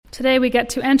Today we get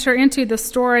to enter into the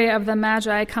story of the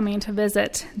Magi coming to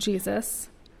visit Jesus.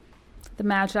 The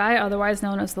Magi, otherwise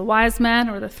known as the wise men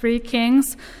or the three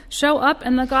kings, show up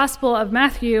in the Gospel of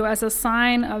Matthew as a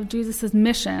sign of Jesus'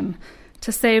 mission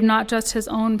to save not just his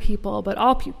own people, but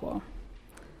all people.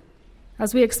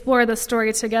 As we explore this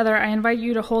story together, I invite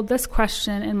you to hold this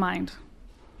question in mind.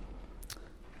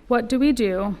 What do we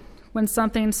do when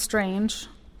something strange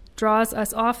draws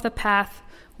us off the path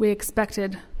we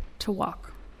expected to walk?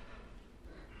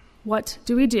 What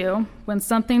do we do when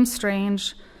something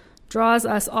strange draws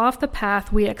us off the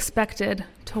path we expected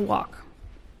to walk?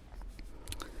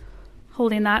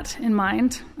 Holding that in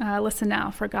mind, listen now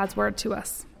for God's word to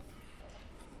us.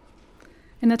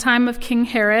 In the time of King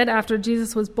Herod, after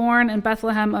Jesus was born in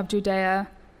Bethlehem of Judea,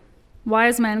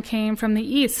 wise men came from the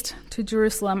east to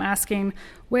Jerusalem asking,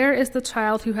 "Where is the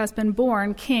child who has been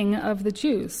born King of the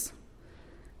Jews?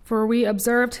 For we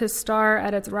observed his star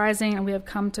at its rising, and we have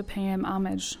come to pay him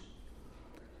homage."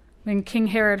 When King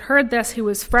Herod heard this, he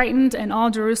was frightened, and all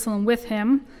Jerusalem with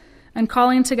him. And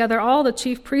calling together all the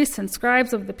chief priests and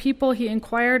scribes of the people, he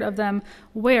inquired of them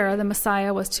where the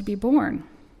Messiah was to be born.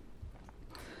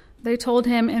 They told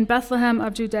him, "In Bethlehem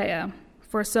of Judea,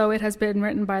 for so it has been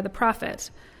written by the prophet,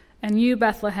 'And you,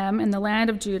 Bethlehem, in the land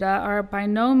of Judah, are by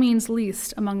no means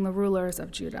least among the rulers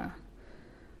of Judah.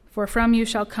 For from you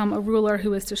shall come a ruler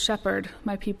who is to shepherd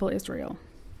my people Israel.'"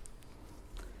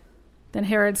 Then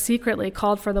Herod secretly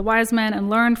called for the wise men and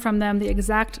learned from them the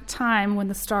exact time when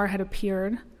the star had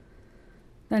appeared.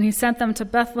 Then he sent them to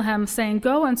Bethlehem, saying,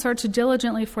 "Go and search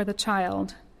diligently for the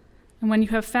child. And when you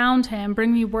have found him,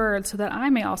 bring me word so that I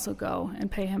may also go and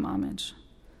pay him homage."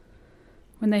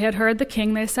 When they had heard the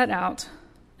king, they set out,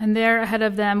 and there ahead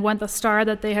of them went the star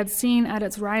that they had seen at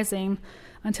its rising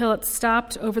until it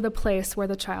stopped over the place where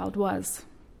the child was.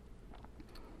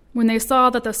 When they saw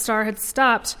that the star had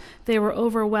stopped, they were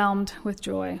overwhelmed with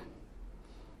joy.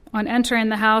 On entering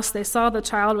the house, they saw the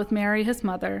child with Mary, his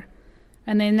mother,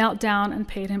 and they knelt down and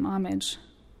paid him homage.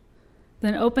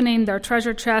 Then opening their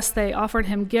treasure chest, they offered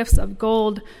him gifts of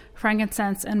gold,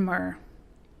 frankincense, and myrrh.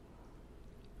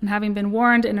 And having been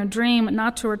warned in a dream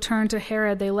not to return to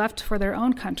Herod, they left for their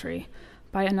own country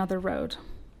by another road.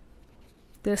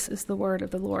 This is the word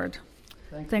of the Lord.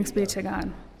 Thanks be to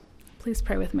God. Please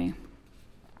pray with me.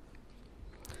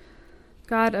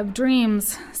 God of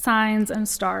dreams, signs, and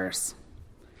stars,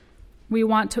 we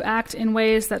want to act in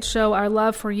ways that show our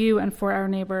love for you and for our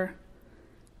neighbor.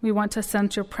 We want to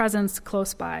sense your presence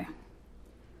close by.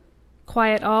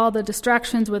 Quiet all the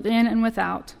distractions within and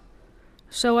without.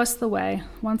 Show us the way,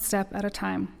 one step at a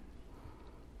time.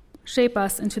 Shape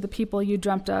us into the people you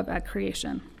dreamt of at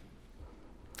creation.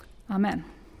 Amen.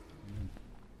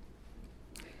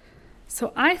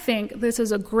 So I think this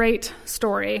is a great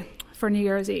story for New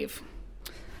Year's Eve.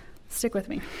 Stick with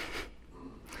me.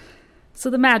 So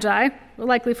the Magi,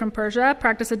 likely from Persia,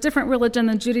 practiced a different religion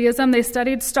than Judaism. They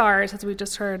studied stars, as we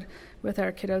just heard with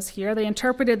our kiddos here. They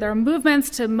interpreted their movements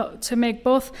to make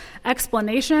both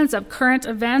explanations of current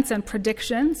events and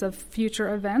predictions of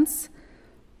future events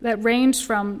that ranged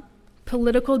from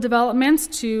political developments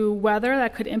to weather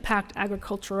that could impact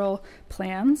agricultural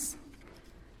plans.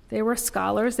 They were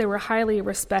scholars. They were highly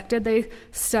respected. They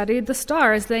studied the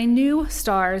stars. They knew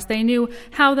stars. They knew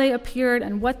how they appeared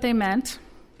and what they meant.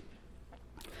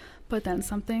 But then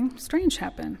something strange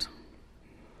happened.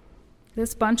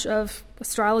 This bunch of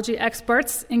astrology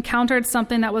experts encountered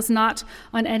something that was not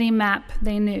on any map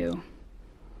they knew.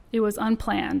 It was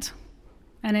unplanned,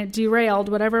 and it derailed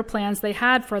whatever plans they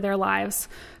had for their lives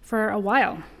for a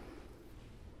while.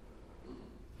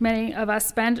 Many of us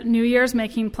spend New Year's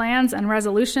making plans and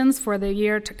resolutions for the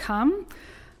year to come,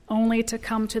 only to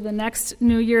come to the next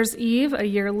New Year's Eve a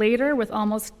year later with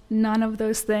almost none of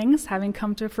those things having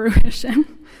come to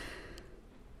fruition.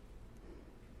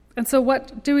 And so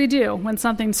what do we do when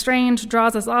something strange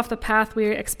draws us off the path we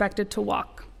expected to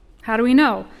walk? How do we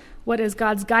know what is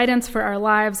God's guidance for our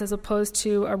lives as opposed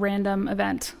to a random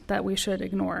event that we should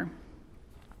ignore?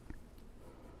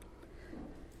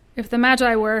 If the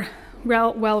Magi were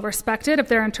well respected, if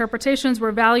their interpretations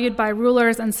were valued by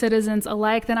rulers and citizens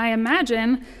alike, then I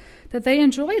imagine that they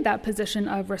enjoyed that position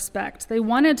of respect. They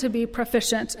wanted to be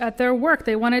proficient at their work.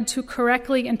 They wanted to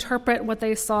correctly interpret what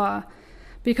they saw.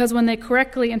 Because when they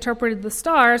correctly interpreted the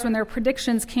stars, when their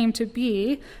predictions came to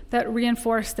be, that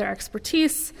reinforced their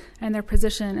expertise and their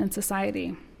position in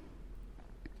society.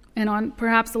 And on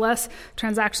perhaps a less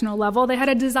transactional level, they had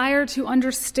a desire to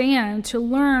understand, to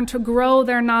learn, to grow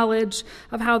their knowledge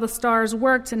of how the stars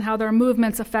worked and how their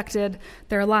movements affected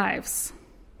their lives.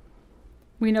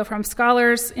 We know from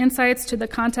scholars' insights to the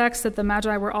context that the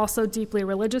Magi were also deeply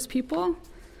religious people.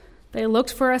 They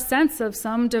looked for a sense of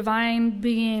some divine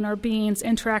being or beings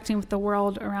interacting with the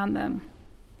world around them.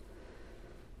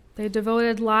 They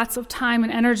devoted lots of time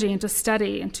and energy into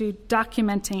study, into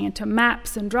documenting, into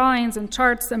maps and drawings and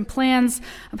charts and plans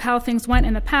of how things went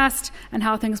in the past and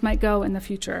how things might go in the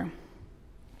future.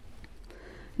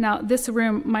 Now, this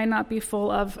room might not be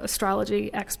full of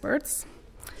astrology experts,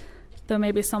 though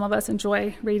maybe some of us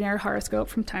enjoy reading our horoscope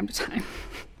from time to time.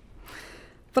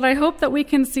 But I hope that we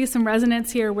can see some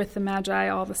resonance here with the Magi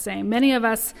all the same. Many of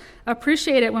us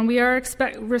appreciate it when we are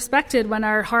respected, when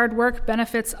our hard work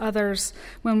benefits others,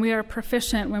 when we are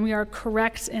proficient, when we are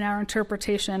correct in our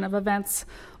interpretation of events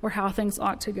or how things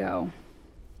ought to go.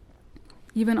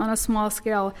 Even on a small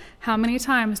scale, how many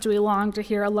times do we long to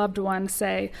hear a loved one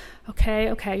say,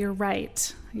 okay, you're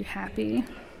right. Are you happy?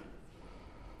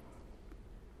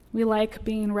 We like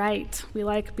being right. We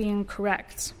like being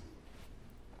correct.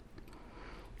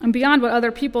 And beyond what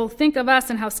other people think of us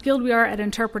and how skilled we are at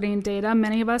interpreting data,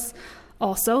 many of us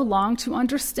also long to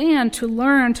understand, to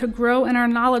learn, to grow in our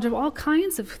knowledge of all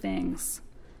kinds of things.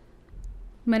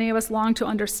 Many of us long to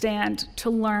understand,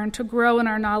 to learn, to grow in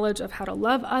our knowledge of how to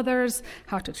love others,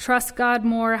 how to trust God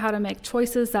more, how to make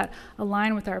choices that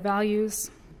align with our values.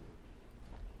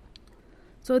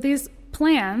 So these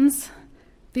plans,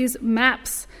 these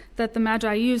maps that the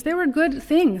Magi used, they were good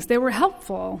things. They were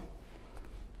helpful.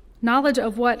 Knowledge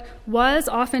of what was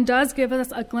often does give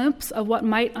us a glimpse of what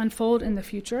might unfold in the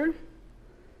future.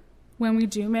 When we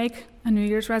do make a New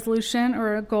Year's resolution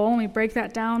or a goal, and we break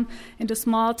that down into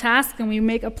small tasks, and we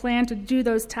make a plan to do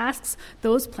those tasks,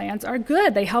 those plans are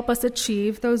good. They help us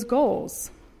achieve those goals.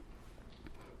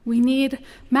 We need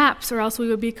maps, or else we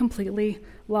would be completely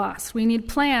lost. We need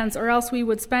plans, or else we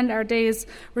would spend our days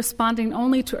responding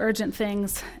only to urgent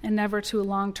things and never to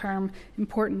long-term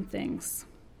important things.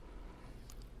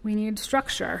 We need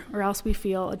structure, or else we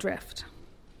feel adrift.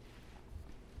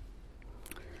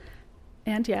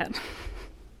 And yet,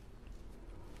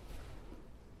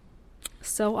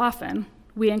 so often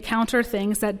we encounter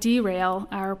things that derail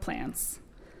our plans.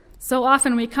 So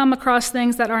often we come across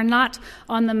things that are not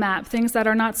on the map, things that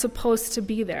are not supposed to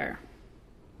be there.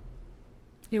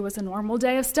 It was a normal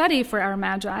day of study for our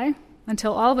Magi,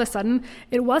 until all of a sudden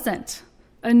it wasn't.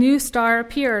 A new star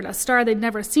appeared, a star they'd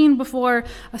never seen before,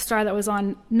 a star that was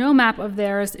on no map of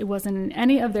theirs. It wasn't in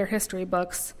any of their history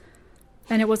books,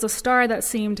 and it was a star that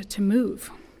seemed to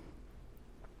move.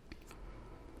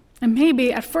 And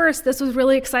maybe at first this was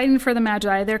really exciting for the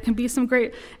Magi. There can be some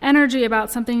great energy about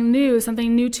something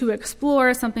new to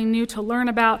explore, something new to learn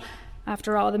about.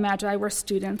 After all, the Magi were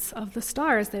students of the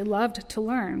stars. They loved to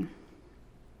learn.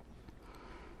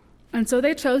 And so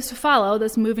they chose to follow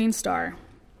this moving star.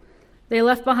 They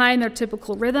left behind their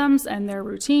typical rhythms and their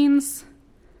routines.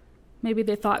 Maybe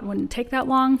they thought it wouldn't take that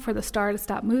long for the star to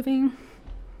stop moving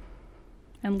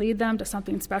and lead them to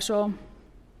something special.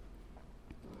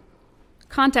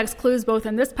 Context clues both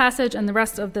in this passage and the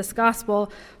rest of this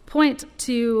gospel point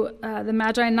to the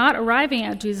Magi not arriving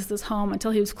at Jesus' home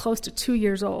until he was close to 2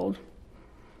 years old.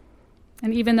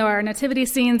 And even though our nativity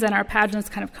scenes and our pageants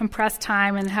kind of compress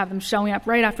time and have them showing up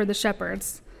right after the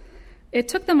shepherds, it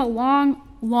took them a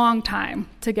long time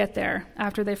to get there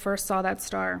after they first saw that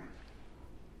star.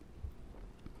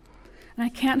 And I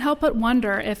can't help but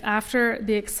wonder if after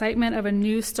the excitement of a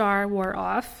new star wore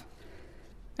off,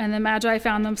 and the Magi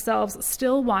found themselves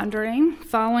still wandering,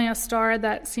 following a star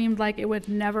that seemed like it would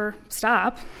never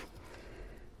stop,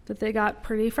 that they got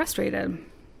pretty frustrated.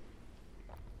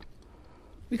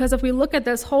 Because if we look at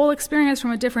this whole experience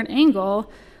from a different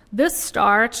angle, this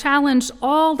star challenged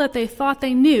all that they thought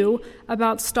they knew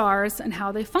about stars and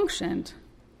how they functioned.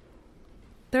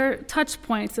 Their touch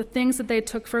points, the things that they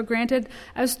took for granted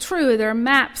as true, their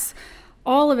maps,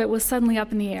 all of it was suddenly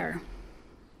up in the air.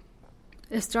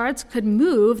 If stars could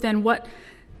move, then what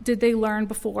did they learn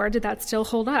before? Did that still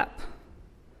hold up?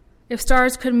 If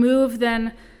stars could move,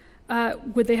 then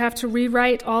would they have to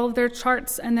rewrite all of their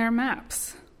charts and their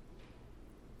maps?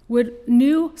 Would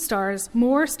new stars,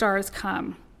 more stars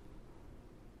come?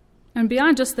 And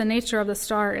beyond just the nature of the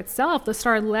star itself, the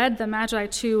star led the Magi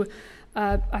to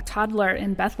a toddler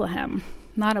in Bethlehem,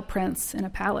 not a prince in a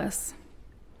palace.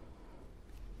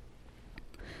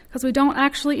 Because we don't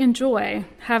actually enjoy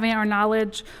having our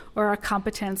knowledge or our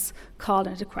competence called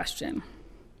into question.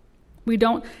 We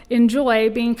don't enjoy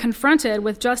being confronted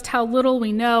with just how little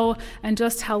we know and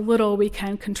just how little we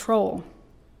can control.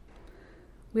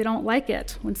 We don't like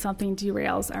it when something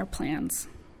derails our plans.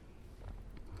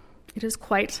 It is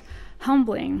quite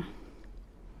humbling.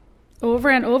 Over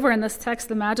and over in this text,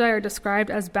 the Magi are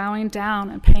described as bowing down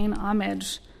and paying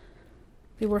homage.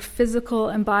 They were physical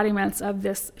embodiments of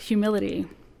this humility.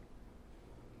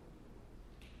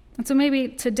 And so maybe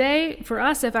today, for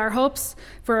us, if our hopes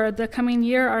for the coming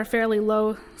year are fairly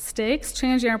low stakes,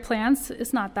 changing our plans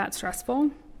is not that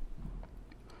stressful.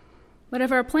 But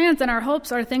if our plans and our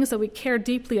hopes are things that we care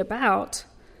deeply about,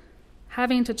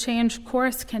 having to change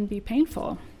course can be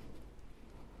painful.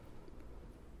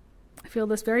 I feel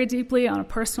this very deeply on a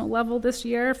personal level this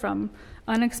year, from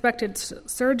unexpected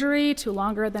surgery to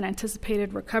longer than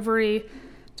anticipated recovery,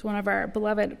 to one of our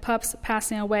beloved pups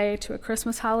passing away, to a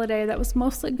Christmas holiday that was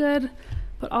mostly good,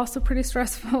 but also pretty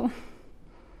stressful.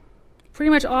 Pretty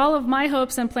much all of my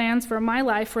hopes and plans for my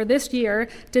life for this year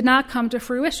did not come to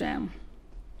fruition.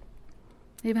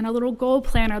 Even a little goal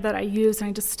planner that I used, and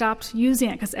I just stopped using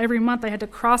it because every month I had to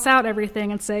cross out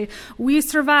everything and say, we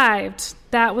survived.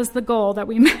 That was the goal that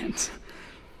we met.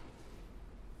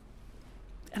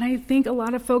 And I think a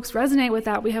lot of folks resonate with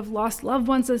that. We have lost loved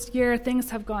ones this year.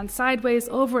 Things have gone sideways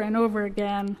over and over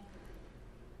again.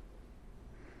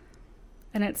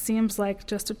 And it seems like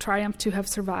just a triumph to have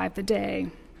survived the day.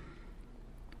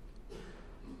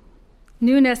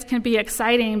 Newness can be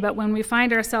exciting, but when we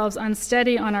find ourselves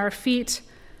unsteady on our feet,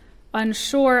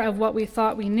 unsure of what we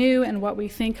thought we knew and what we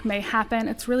think may happen,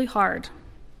 it's really hard.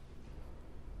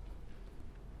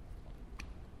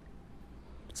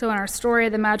 So in our story,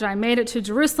 the Magi made it to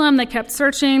Jerusalem. They kept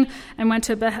searching and went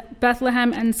to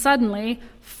Bethlehem, and suddenly,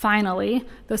 finally,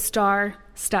 the star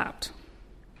stopped.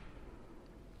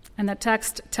 And the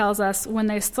text tells us, when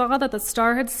they saw that the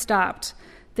star had stopped,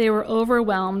 they were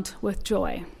overwhelmed with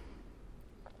joy.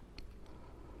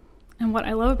 And what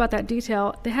I love about that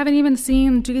detail, they haven't even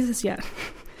seen Jesus yet.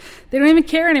 They don't even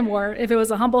care anymore if it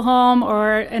was a humble home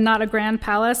and not a grand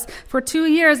palace. For 2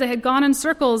 years, they had gone in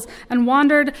circles and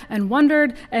wandered and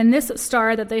wondered, and this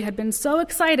star that they had been so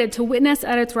excited to witness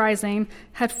at its rising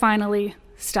had finally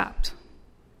stopped.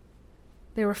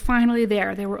 They were finally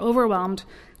there. They were overwhelmed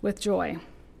with joy.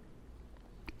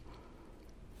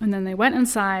 And then they went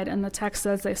inside, and the text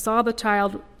says they saw the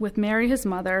child with Mary, his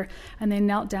mother, and they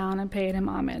knelt down and paid him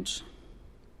homage.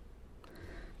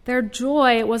 Their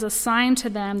joy was a sign to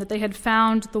them that they had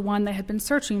found the one they had been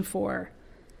searching for.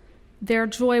 Their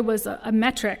joy was a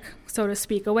metric, so to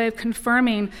speak, a way of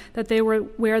confirming that they were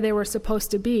where they were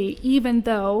supposed to be, even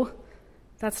though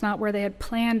that's not where they had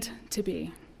planned to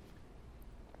be.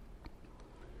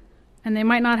 And they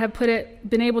might not have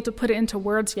been able to put it into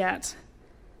words yet,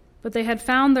 but they had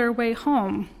found their way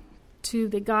home to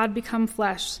the God become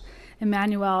flesh,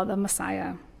 Emmanuel, the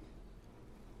Messiah.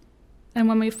 And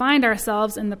when we find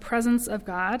ourselves in the presence of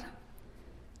God,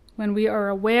 when we are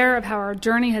aware of how our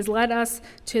journey has led us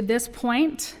to this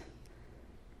point,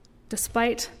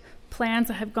 despite plans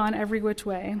that have gone every which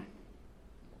way,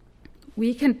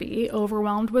 we can be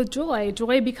overwhelmed with joy.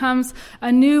 Joy becomes a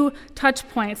new touch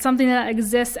point, something that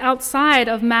exists outside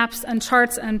of maps and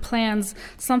charts and plans,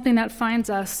 something that finds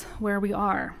us where we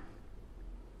are.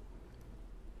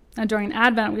 And during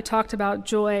Advent, we talked about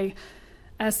joy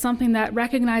as something that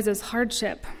recognizes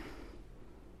hardship,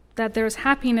 that there's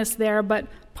happiness there, but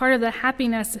part of the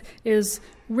happiness is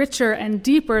richer and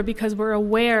deeper because we're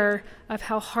aware of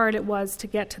how hard it was to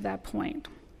get to that point.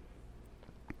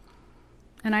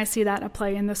 And I see that at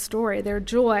play in this story. Their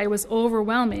joy was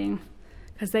overwhelming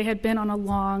because they had been on a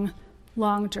long,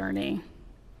 long journey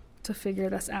to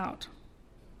figure this out.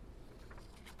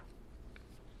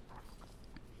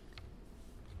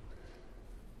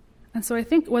 And so I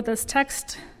think what this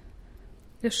text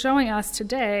is showing us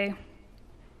today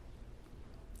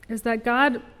is that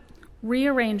God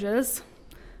rearranges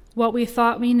what we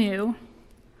thought we knew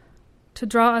to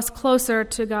draw us closer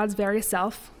to God's very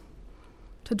self,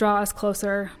 to draw us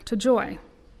closer to joy.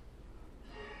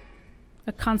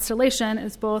 A constellation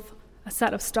is both a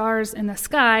set of stars in the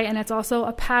sky, and it's also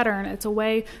a pattern. It's a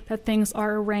way that things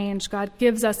are arranged. God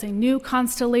gives us a new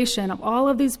constellation of all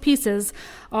of these pieces,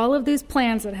 all of these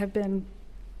plans that have been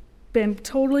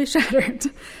totally shattered,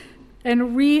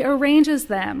 and rearranges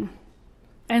them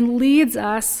and leads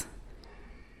us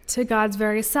to God's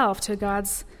very self, to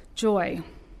God's joy.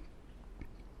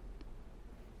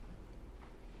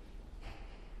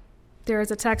 There is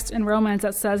a text in Romans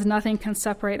that says nothing can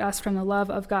separate us from the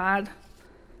love of God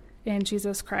in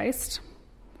Jesus Christ.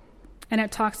 And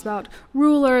it talks about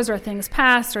rulers or things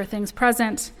past or things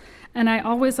present. And I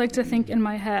always like to think in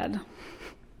my head,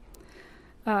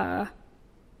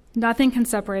 nothing can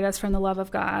separate us from the love of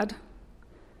God.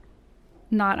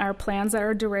 Not our plans that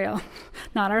are derailed,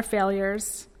 not our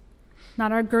failures,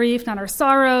 not our grief, not our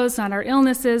sorrows, not our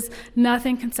illnesses.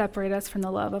 Nothing can separate us from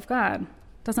the love of God.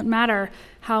 Doesn't matter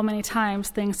how many times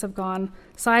things have gone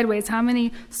sideways, how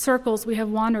many circles we have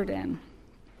wandered in.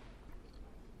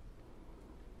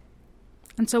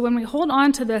 And so when we hold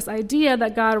on to this idea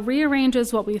that God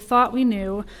rearranges what we thought we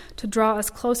knew to draw us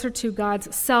closer to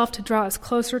God's self, to draw us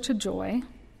closer to joy,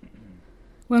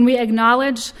 when we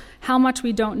acknowledge how much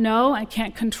we don't know and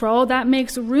can't control, that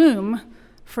makes room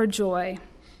for joy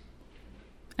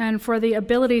and for the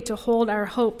ability to hold our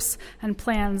hopes and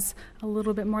plans a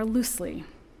little bit more loosely.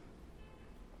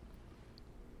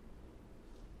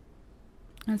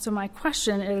 And so my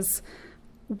question is,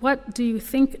 what do you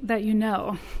think that you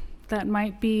know that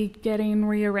might be getting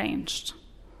rearranged?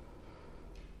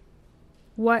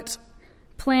 What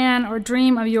plan or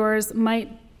dream of yours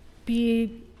might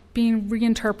be being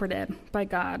reinterpreted by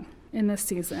God in this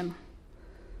season?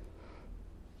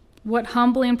 What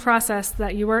humbling process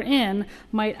that you are in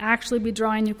might actually be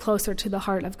drawing you closer to the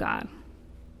heart of God?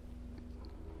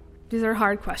 These are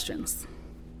hard questions.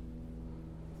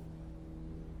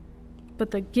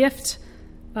 But the gift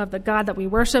of the God that we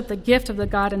worship, the gift of the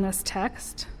God in this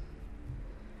text,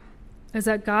 is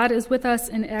that God is with us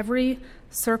in every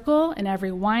circle, in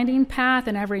every winding path,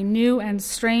 in every new and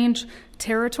strange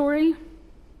territory.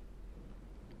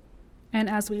 And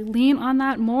as we lean on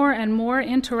that, more and more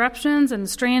interruptions and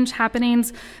strange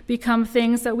happenings become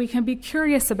things that we can be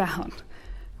curious about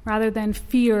rather than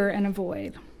fear and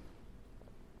avoid.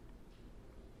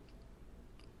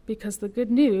 Because the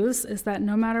good news is that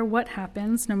no matter what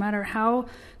happens, no matter how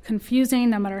confusing,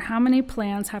 no matter how many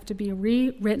plans have to be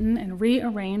rewritten and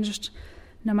rearranged,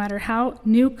 no matter how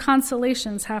new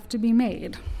constellations have to be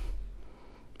made,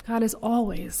 God is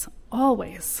always,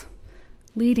 always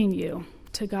leading you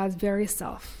to God's very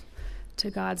self,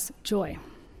 to God's joy.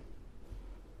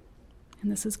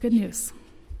 And this is good news.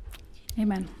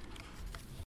 Amen.